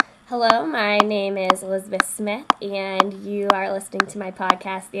Hello, my name is Elizabeth Smith, and you are listening to my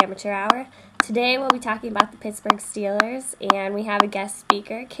podcast, The Amateur Hour. Today we'll be talking about the Pittsburgh Steelers, and we have a guest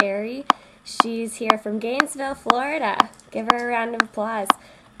speaker, Carrie. She's here from Gainesville, Florida. Give her a round of applause.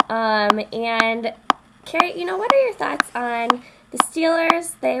 And Carrie, what are your thoughts on the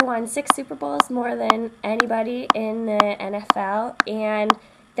Steelers? They won 6 Super Bowls, more than anybody in the NFL, and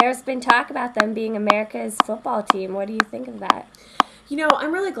there's been talk about them being America's football team. What do you think of that?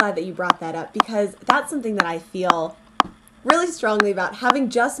 I'm really glad that you brought that up because that's something that I feel really strongly about. Having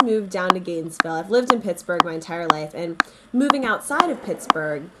just moved down to Gainesville, I've lived in Pittsburgh my entire life, and moving outside of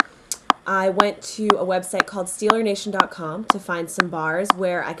Pittsburgh, I went to a website called SteelerNation.com to find some bars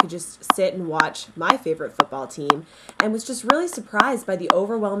where I could just sit and watch my favorite football team, and was just really surprised by the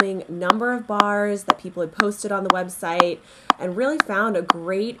overwhelming number of bars that people had posted on the website, and really found a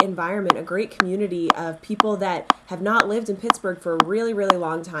great environment, a great community of people that have not lived in Pittsburgh for a really, really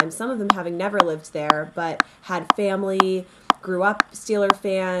long time, some of them having never lived there, but had family, grew up Steeler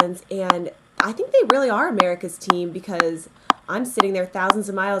fans, and I think they really are America's team because I'm sitting there thousands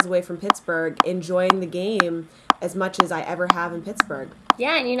of miles away from Pittsburgh enjoying the game as much as I ever have in Pittsburgh.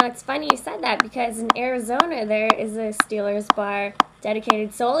 Yeah, and it's funny you said that because in Arizona there is a Steelers bar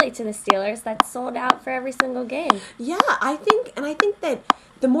dedicated solely to the Steelers that's sold out for every single game. Yeah, I think that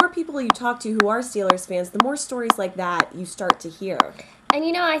the more people you talk to who are Steelers fans, the more stories like that you start to hear.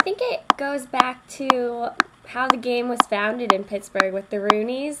 And I think it goes back to how the game was founded in Pittsburgh with the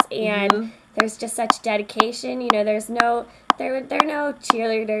Rooneys, and there's just such dedication. There are no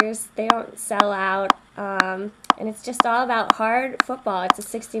cheerleaders. They don't sell out. And it's just all about hard football. It's a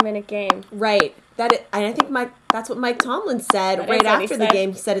 60-minute game. Right. And I think that's what Mike Tomlin said right after the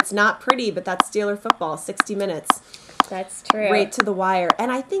game. He said it's not pretty, but that's Steeler football, 60 minutes. That's true. Right to the wire.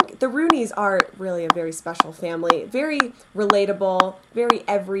 And I think the Rooneys are really a very special family. Very relatable, very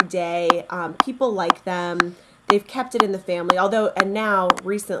everyday. People like them. They've kept it in the family. And now,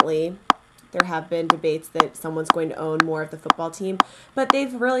 recently, there have been debates that someone's going to own more of the football team, but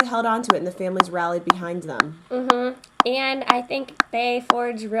they've really held on to it, and the family's rallied behind them. And I think they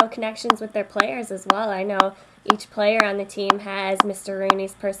forge real connections with their players as well. I know each player on the team has Mr.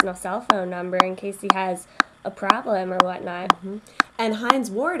 Rooney's personal cell phone number in case he has a problem or whatnot. And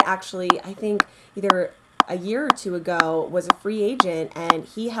Hines Ward, actually, I think either a year or two ago, was a free agent, and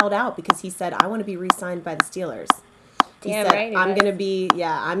he held out because he said, I want to be re-signed by the Steelers. He said, right. I'm gonna be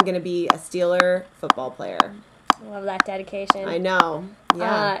a Steeler football player. Love that dedication. I know.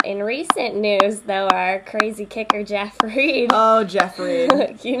 Yeah. In recent news, though, our crazy kicker Jeff Reed. Oh, Jeff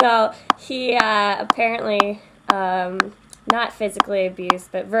Reed. He apparently not physically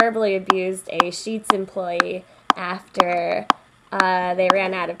abused, but verbally abused a Sheetz employee after they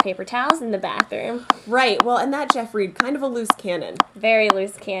ran out of paper towels in the bathroom. Right. Well, and that Jeff Reed, kind of a loose cannon. Very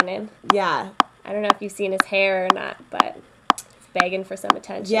loose cannon. Yeah. I don't know if you've seen his hair or not, but he's begging for some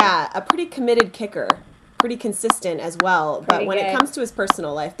attention. Yeah, a pretty committed kicker. Pretty consistent as well. But when it comes to his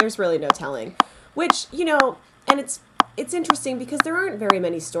personal life, there's really no telling. Which, and it's interesting because there aren't very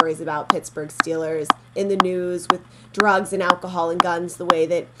many stories about Pittsburgh Steelers in the news with drugs and alcohol and guns the way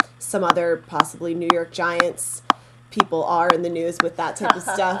that some other possibly New York Giants people are in the news with that type of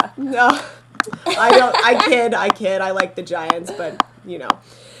stuff. No, I don't. I kid. I like the Giants, but,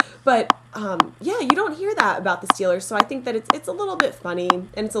 But, you don't hear that about the Steelers, so I think that it's a little bit funny,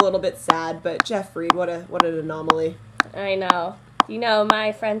 and it's a little bit sad, but Jeff Reed, what an anomaly. I know.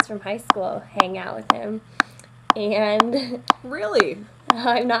 My friends from high school hang out with him, and... Really?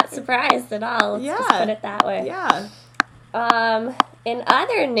 I'm not surprised at all. Let's just put it that way. Yeah. In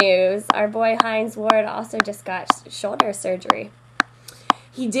other news, our boy Hines Ward also just got shoulder surgery.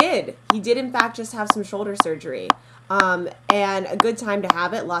 He did. He did, in fact, just have some shoulder surgery. And a good time to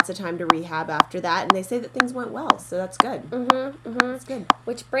have it, lots of time to rehab after that, and they say that things went well, so that's good. That's good.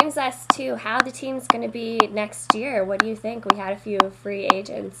 Which brings us to how the team's going to be next year. What do you think? We had a few free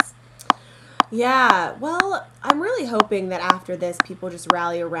agents. Yeah, well, I'm really hoping that after this, people just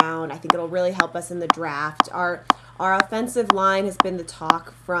rally around. I think it'll really help us in the draft. Our offensive line has been the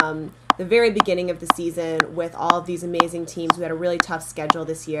talk from the very beginning of the season with all of these amazing teams. We had a really tough schedule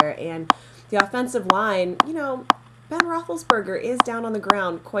this year, and the offensive line, Ben Roethlisberger is down on the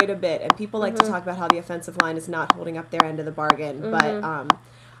ground quite a bit, and people like to talk about how the offensive line is not holding up their end of the bargain. But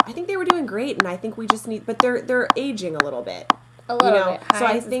I think they were doing great, and I think we just need. But they're aging a little bit. A little bit.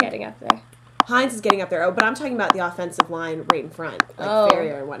 Hines is getting up there. Hines is getting up there. Oh, but I'm talking about the offensive line right in front, like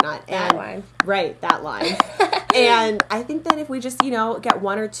Ferrier and whatnot. That line. Right, that line. And I think that if we just, get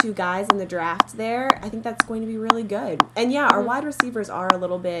 1 or 2 guys in the draft there, I think that's going to be really good. And yeah, our wide receivers are a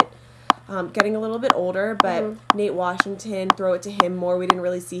little bit getting a little bit older, but Nate Washington, throw it to him more. We didn't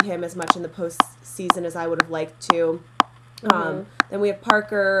really see him as much in the postseason as I would have liked to. Then we have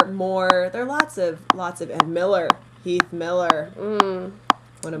Parker, Moore. There are lots of, and Miller, Heath Miller.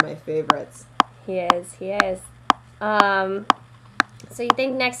 One of my favorites. He is. So you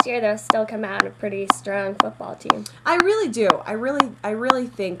think next year they'll still come out a pretty strong football team? I really do. I really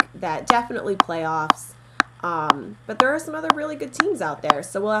think that definitely playoffs. But there are some other really good teams out there,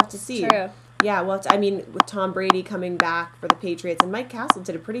 so we'll have to see. True. Yeah, well, with Tom Brady coming back for the Patriots, and Mike Castle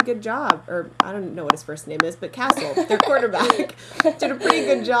did a pretty good job, or I don't know what his first name is, but Castle, their quarterback, did a pretty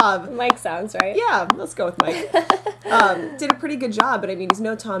good job. Mike sounds right. Yeah, let's go with Mike. Did a pretty good job, but I mean, he's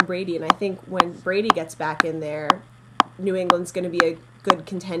no Tom Brady, and I think when Brady gets back in there, New England's going to be a good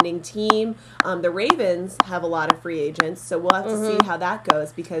contending team. The Ravens have a lot of free agents, so we'll have to see how that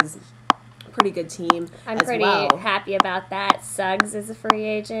goes, because pretty good team I'm as pretty well. happy about that. Suggs is a free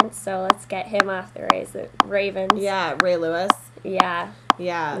agent, so let's get him off the Ravens. Yeah, Ray Lewis. Yeah.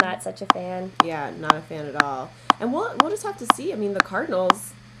 Yeah. Not such a fan. Yeah, not a fan at all. And we'll just have to see. I mean, the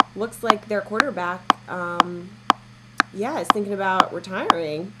Cardinals, looks like their quarterback, is thinking about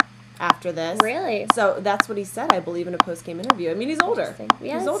retiring after this. Really? So that's what he said, I believe, in a post-game interview. I mean, he's older. Yeah,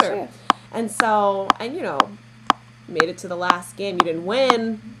 he's that's older. true. And so, made it to the last game. You didn't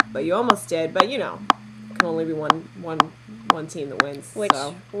win, but you almost did. But, can only be one team that wins. Which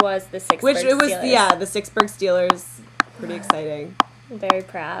was the Sixburg Steelers. The Sixburg Steelers. Pretty exciting. Very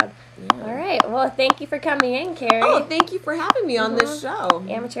proud. Yeah. All right. Well, thank you for coming in, Carrie. Oh, thank you for having me on this show.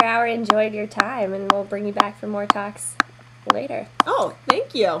 Amateur Hour enjoyed your time, and we'll bring you back for more talks later. Oh,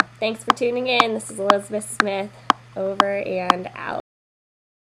 thank you. Thanks for tuning in. This is Elizabeth Smith, over and out.